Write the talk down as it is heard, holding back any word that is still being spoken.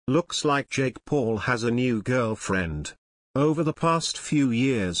Looks like Jake Paul has a new girlfriend. Over the past few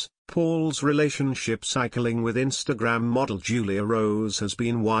years, Paul's relationship cycling with Instagram model Julia Rose has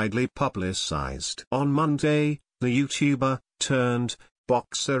been widely publicized. On Monday, the YouTuber, turned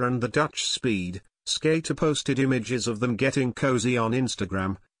boxer and the Dutch speed skater posted images of them getting cozy on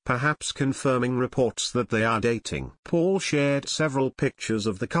Instagram, perhaps confirming reports that they are dating. Paul shared several pictures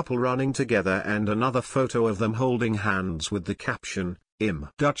of the couple running together and another photo of them holding hands with the caption, "Im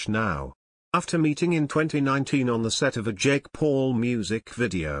Dutch now." After meeting in 2019 on the set of a Jake Paul music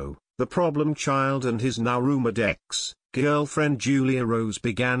video, the problem child and his now rumored ex-girlfriend Julia Rose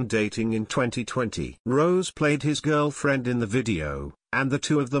began dating in 2020. Rose played his girlfriend in the video, and the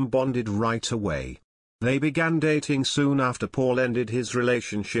two of them bonded right away. They began dating soon after Paul ended his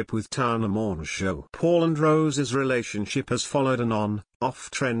relationship with Tana Mongeau. Paul and Rose's relationship has followed an on-off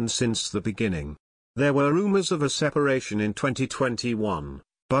trend since the beginning. There were rumors of a separation in 2021.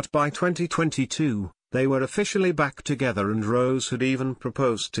 But by 2022, they were officially back together and Rose had even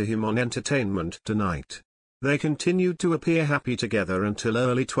proposed to him on Entertainment Tonight. They continued to appear happy together until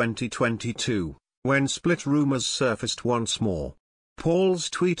early 2022, when split rumors surfaced once more. Paul's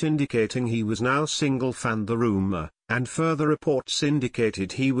tweet indicating he was now single fanned the rumor, and further reports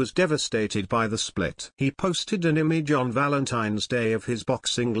indicated he was devastated by the split. He posted an image on Valentine's Day of his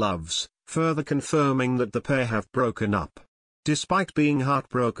boxing gloves, further confirming that the pair have broken up. Despite being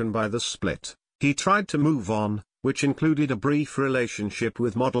heartbroken by the split, he tried to move on, which included a brief relationship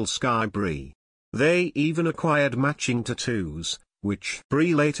with model Sky Brie. They even acquired matching tattoos, which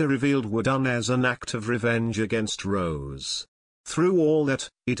Brie later revealed were done as an act of revenge against Rose. Through all that,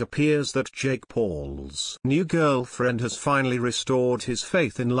 it appears that Jake Paul's new girlfriend has finally restored his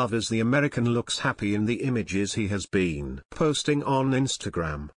faith in love as the American looks happy in the images he has been posting on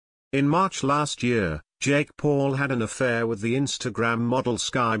Instagram. In March last year, Jake Paul had an affair with the Instagram model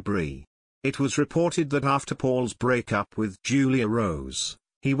Sky Brie. It was reported that after Paul's breakup with Julia Rose,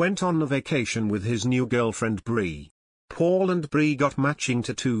 he went on a vacation with his new girlfriend Brie. Paul and Brie got matching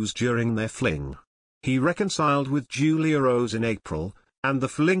tattoos during their fling. He reconciled with Julia Rose in April, and the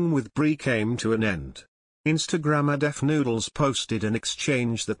fling with Brie came to an end. Instagrammer Def Noodles posted an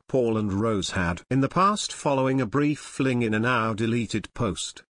exchange that Paul and Rose had in the past following a brief fling in a now deleted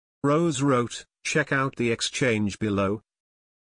post. Rose wrote, "Check out the exchange below,